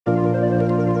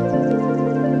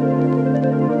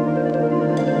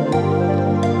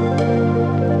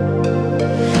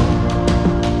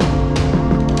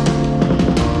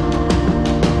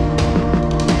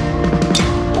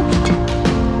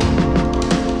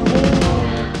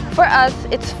us,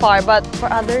 it's far, but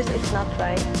for others, it's not,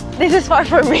 right? This is far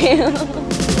for me.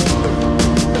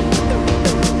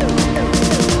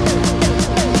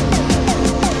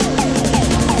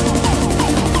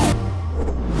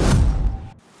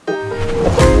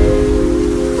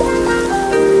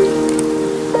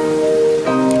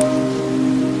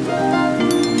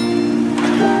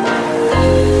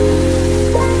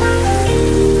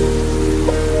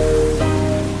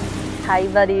 Hi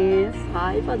buddies!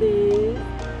 Hi buddies!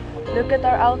 Look at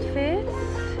our outfits.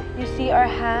 You see our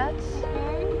hats?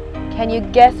 Can you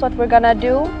guess what we're gonna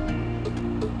do?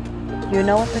 You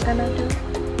know what we're gonna do?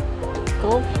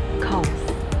 Golf.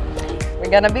 We're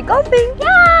gonna be golfing!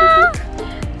 Yeah!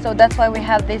 So that's why we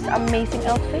have this amazing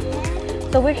outfit.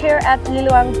 So we're here at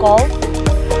Liloan Golf.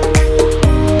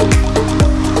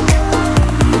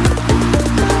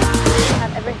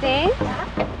 Have everything?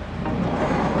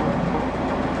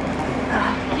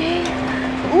 Okay.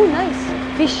 Oh, nice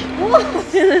fish.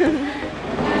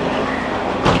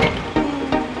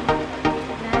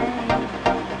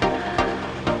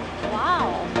 Wow!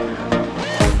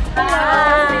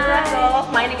 Hi!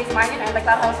 My name is Marian. I'm the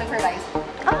clubhouse supervisor.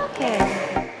 Okay.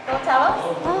 So tell us.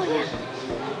 Oh, yeah.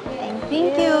 Thank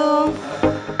you.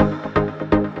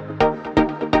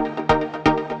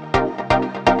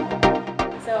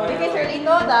 So this is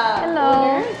Erlito, the Hello.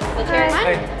 owner, the chairman.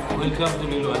 Hi, welcome to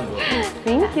Liloan Golf.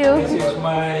 Thank you. This is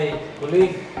my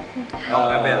colleague,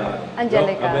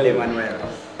 Angelica. Manuel.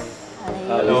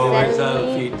 Hello, myself,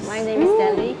 Fitz. My name is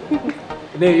Deli.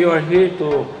 Today you are here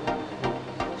to...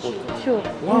 Shoot.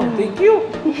 Wow, thank you.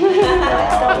 Okay.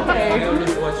 I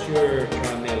always watch your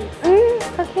channel.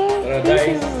 Okay.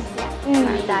 Paradise.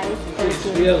 Paradise. It's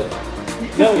real.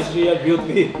 No, it's real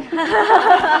beauty.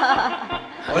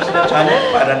 What's the channel?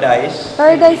 Paradise?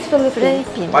 Paradise Philippines.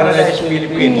 Paradise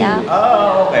Philippines. Yeah.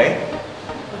 Oh, okay.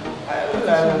 I'll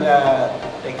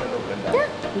take a look at that.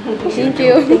 Thank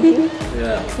you.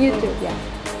 Yeah. YouTube, yeah.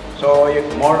 So, you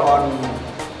more on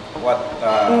what?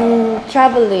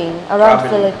 Traveling around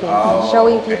Traveling. Philippines, Oh,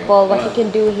 showing okay. people what you can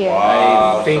do here.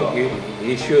 Wow. I think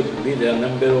he should be the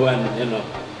 #1, you know.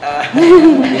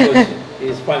 Because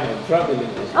he's fun of traveling.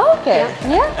 Okay,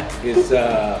 yeah. His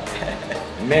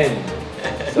men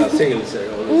sa sales are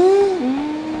always...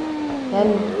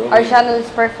 And our channel is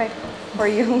perfect for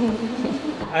you.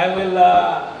 I will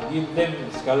give them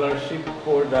scholarship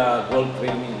for the golf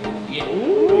training in Yeah.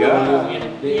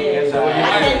 Yes.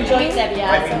 I enjoyed them,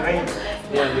 I've been yeah. trained.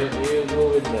 Yeah, you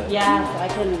go with the... Yeah, so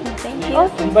I can. Thank you.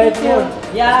 Invite more.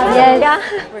 Yeah. Yes,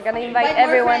 we're gonna invite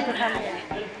everyone to come here.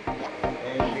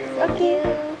 Thank you. Okay.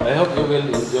 I hope you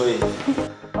will enjoy.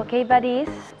 Okay,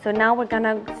 buddies. So now we're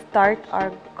gonna start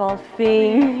our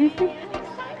golfing.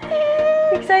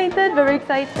 Excited, very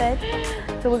excited.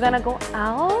 So we're gonna go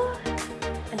out,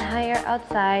 and here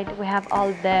outside we have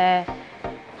all the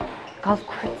golf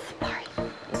courts part.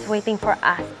 It's waiting for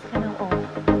us.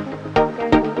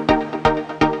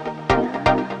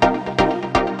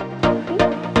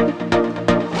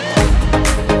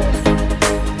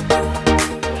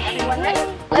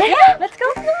 Let's go!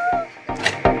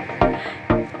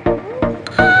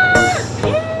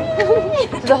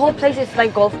 So the whole place is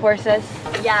like golf courses.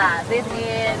 Yeah, this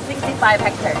is 65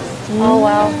 hectares. Oh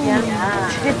wow! Yeah, Yeah.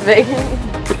 it's big.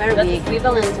 Very That's big.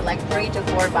 equivalent to like 3 to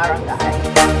 4 barangays.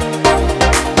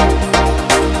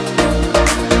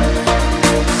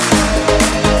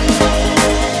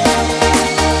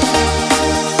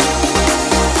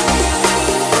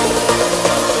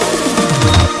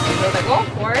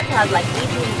 Has like 18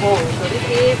 holes. So this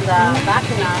is the back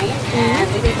 9 and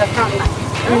this is the front 9.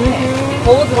 Okay.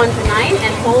 Holes 1 to 9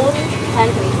 and holes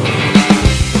 10 to 18.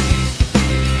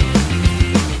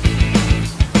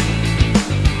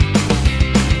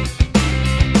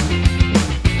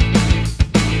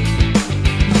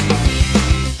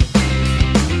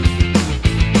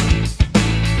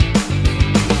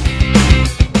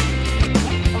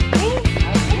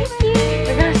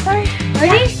 We're gonna start.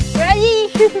 Ready? Ready!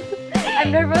 I'm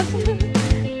nervous.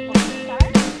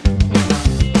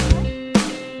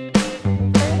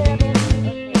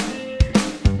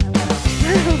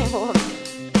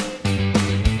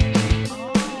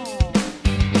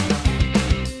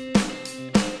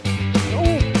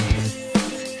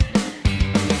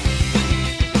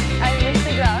 I missed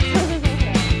the ground.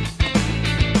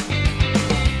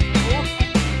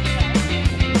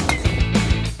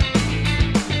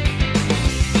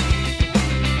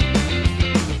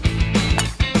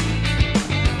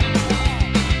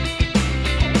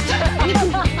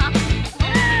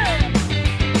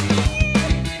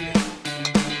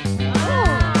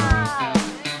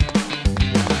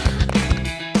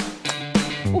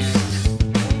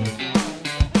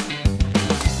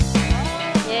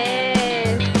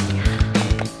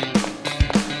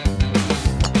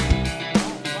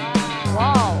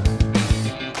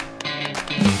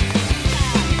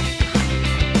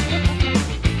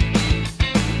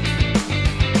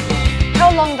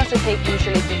 long does it take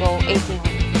usually to go 18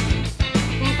 holes?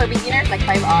 For beginners, like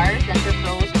 5 hours. Then for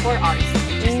pros, 4 hours.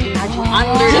 Just imagine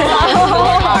under the sun,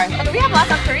 4 hours. But we have lots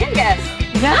of Korean guests.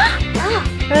 Yeah?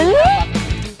 Really?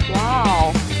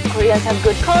 Wow. Koreans have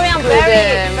good Korean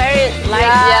rhythm. very like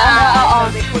So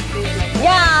they put these like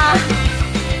yeah.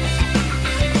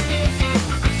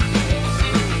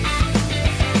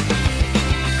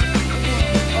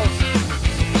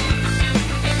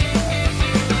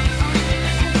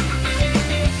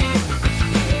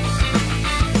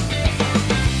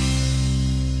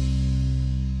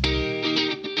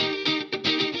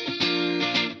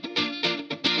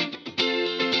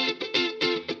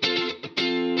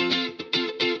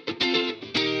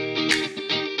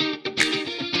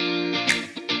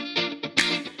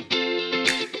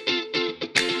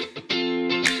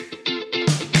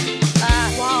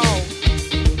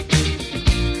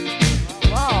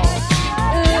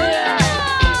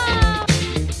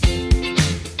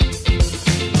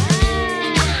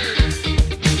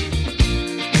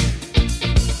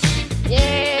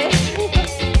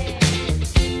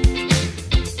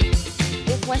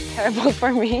 Terrible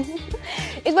for me.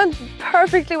 It went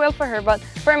perfectly well for her, but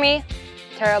for me,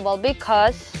 terrible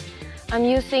because I'm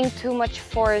using too much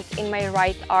force in my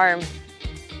right arm.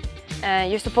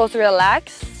 You're supposed to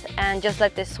relax and just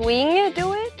let the swing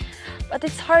do it, but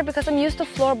it's hard because I'm used to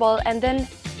floorball and then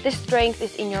the strength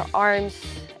is in your arms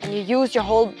and you use your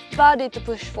whole body to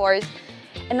push force,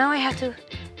 and now I have to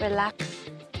relax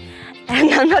and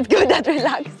I'm not good at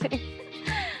relaxing.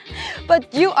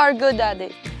 But you are good at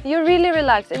it. You really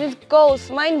relax and it goes.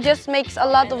 Mine just makes a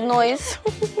lot of noise.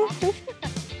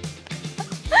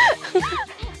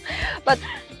 But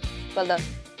well done.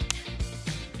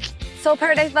 So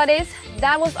Paradise Buddies,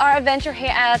 that was our adventure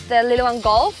here at the Liloan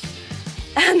Golf.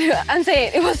 And I'm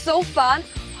saying it was so fun,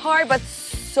 hard but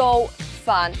so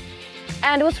fun.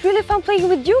 And it was really fun playing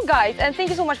with you guys. And thank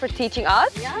you so much for teaching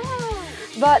us. yeah.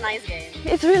 But It's a nice game.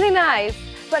 it's really nice.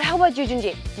 But how about you,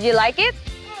 Junji? Did you like it?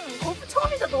 골프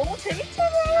처음이자 너무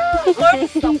재밌잖아요.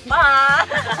 골프 봐.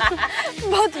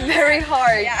 But very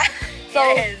hard. Yeah. So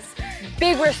Yes.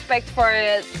 big respect for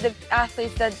the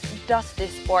athletes that does this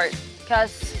sport,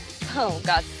 because oh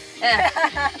god. Eh.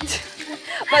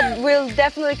 But we'll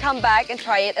definitely come back and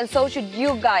try it, and so should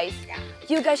you guys.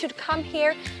 You guys should come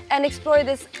here and explore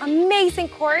this amazing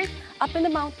course up in the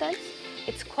mountains.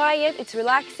 It's quiet, it's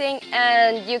relaxing,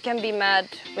 and you can be mad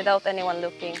without anyone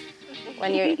looking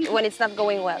when it's not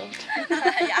going well.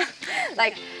 Yeah.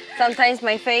 Like sometimes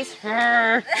my face.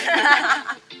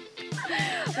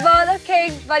 But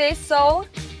okay, buddies, so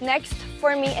next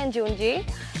for me and Junji,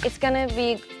 it's gonna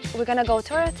be, we're gonna go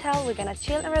to our hotel, we're gonna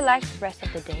chill and relax the rest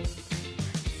of the day.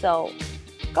 So,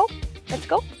 let's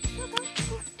go.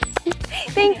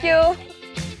 Thank you.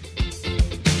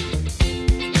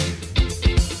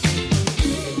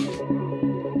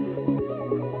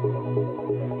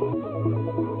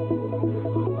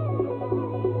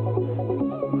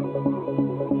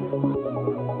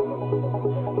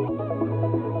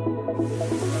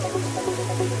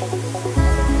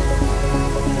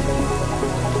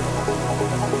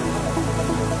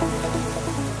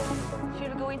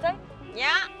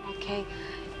 Yeah. Okay,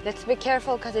 let's be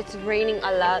careful because it's raining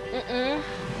a lot.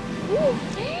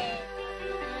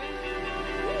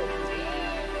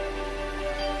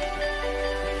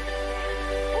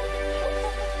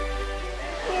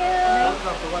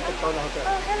 Welcome to Tectona Hotel.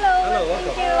 Hello. Hello,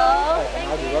 welcome.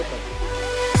 Thank you. Welcome.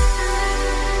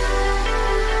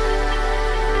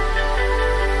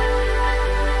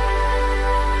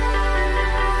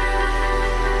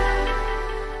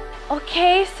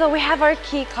 Okay, so we have our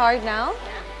key card now,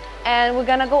 and we're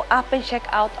gonna go up and check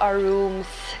out our rooms.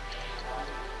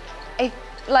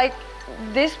 Like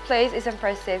this place is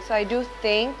impressive, so I do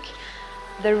think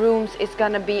the rooms is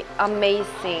gonna be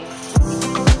amazing.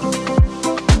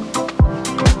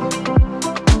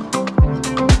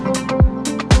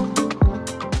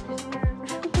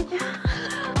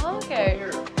 Okay.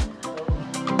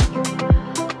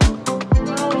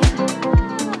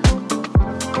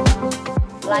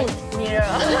 Light mirror.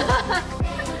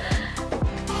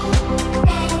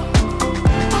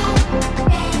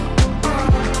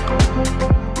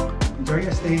 Enjoy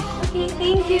your stay. Okay,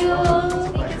 thank you.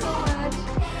 Thank you so much.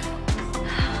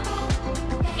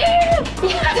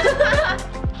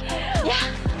 Yeah.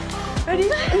 Ready?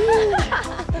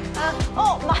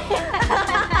 Oh my.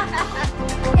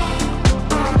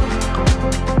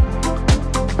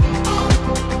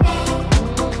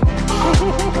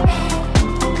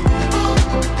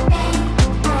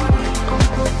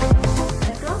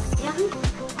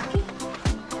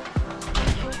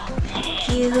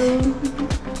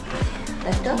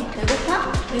 Let's go.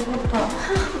 배고파.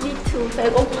 Me too.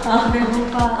 배고파.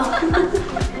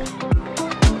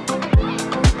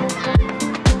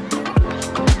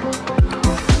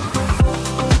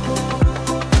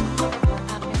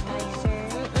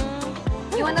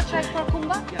 You wanna try for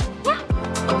kumba?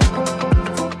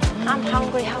 I'm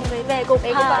hungry.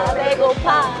 배고파.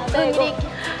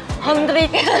 Hungry.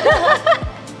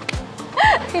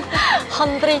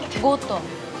 구tom.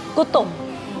 구tom.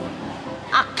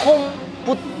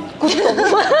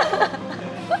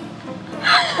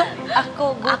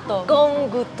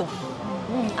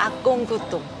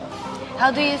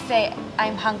 How do you say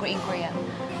I'm hungry in Korean?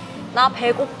 나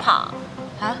배고파.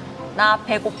 Huh? 나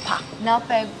배고파. 나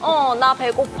배, 나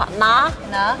배고파. 나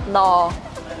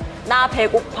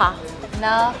배고파.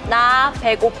 나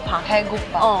배고파.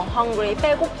 배고파. hungry.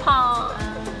 배고파.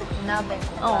 나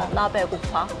배고파. 나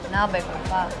배고파. 나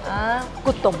배고파. 아,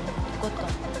 구tom. 그것도.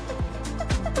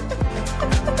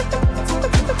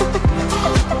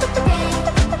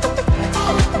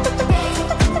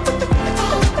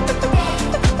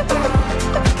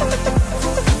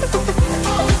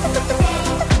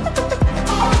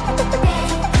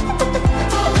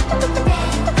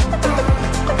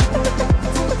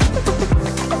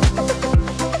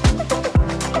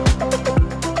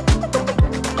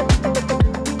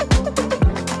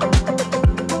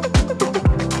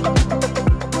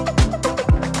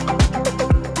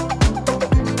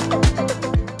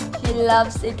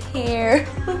 Loves it here.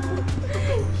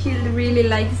 She really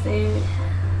likes it.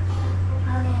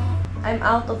 I'm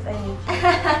out of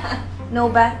energy. No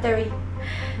battery.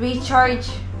 Recharge.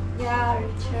 Yeah,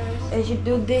 recharge. I should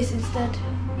do this instead.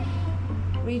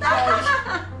 Recharge.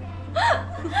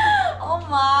 Oh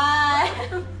my.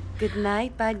 Good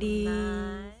night, buddy.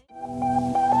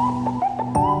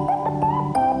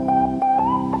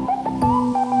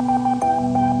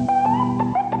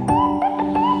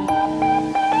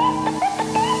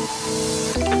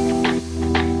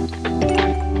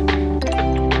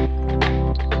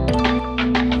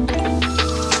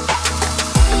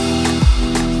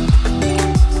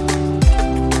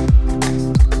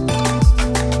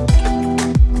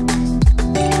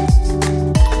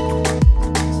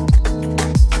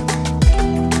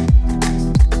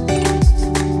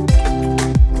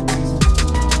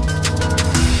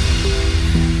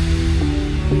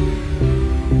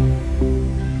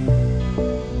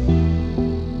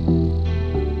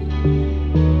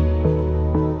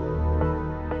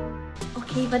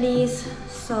 Okay, buddies,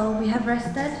 so we have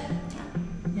rested.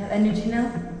 You have energy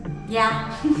now?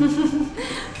 Yeah.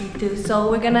 Me too. So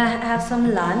we're gonna have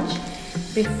some lunch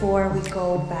before we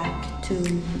go back to...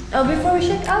 before we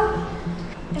check out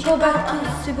and go back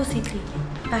to Cebu City.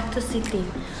 Back to city.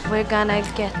 We're gonna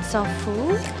get some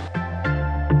food.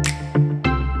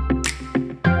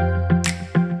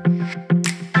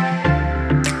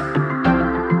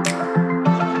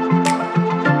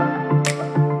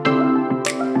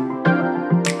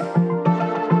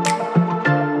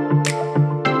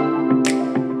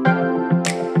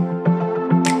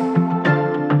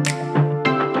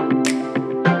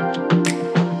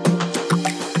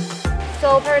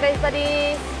 So Paradise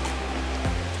Buddies,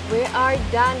 we are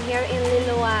done here in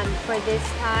Liloan for this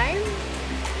time,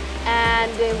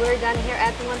 and we're done here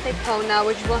at Tectona,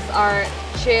 which was our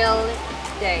chill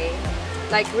day,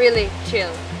 like really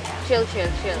chill. So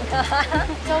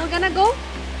we're gonna go?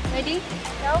 Ready?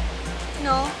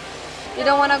 No? You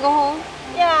don't wanna go home?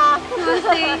 Yeah. You wanna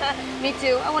stay? Me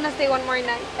too. I wanna stay one more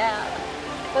night. Yeah.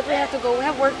 But we have to go. We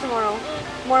have work tomorrow.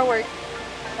 More work.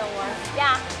 Don't worry.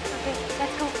 Yeah. Okay,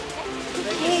 let's go.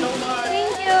 Thank you so much.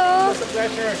 Thank It you. was a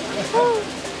pleasure.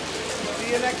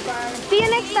 See you next time. See you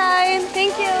next time.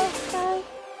 Thank you. Bye.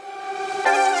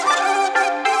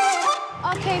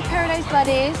 Okay, Paradise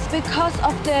Buddies, because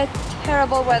of the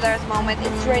terrible weather at the moment,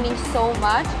 it's raining so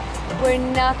much, we're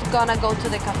not gonna go to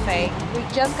the cafe. We're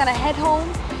just gonna head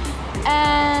home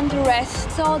and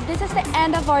rest. So this is the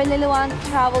end of our Liloan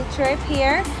travel trip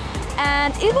here,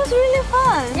 and it was really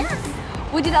fun. Yeah.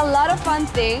 We did a lot of fun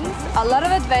things, a lot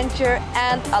of adventure,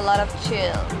 and a lot of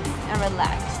chill and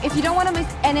relax. If you don't want to miss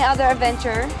any other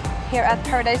adventure here at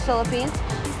Paradise Philippines,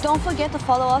 don't forget to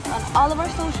follow us on all of our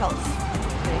socials.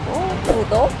 그리고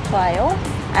구독, 좋아요,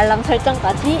 알람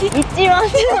설정까지 잊지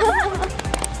마세요.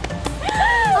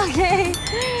 Okay,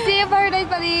 see you Paradise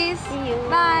Buddies. See you.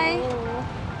 Bye.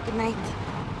 Good night.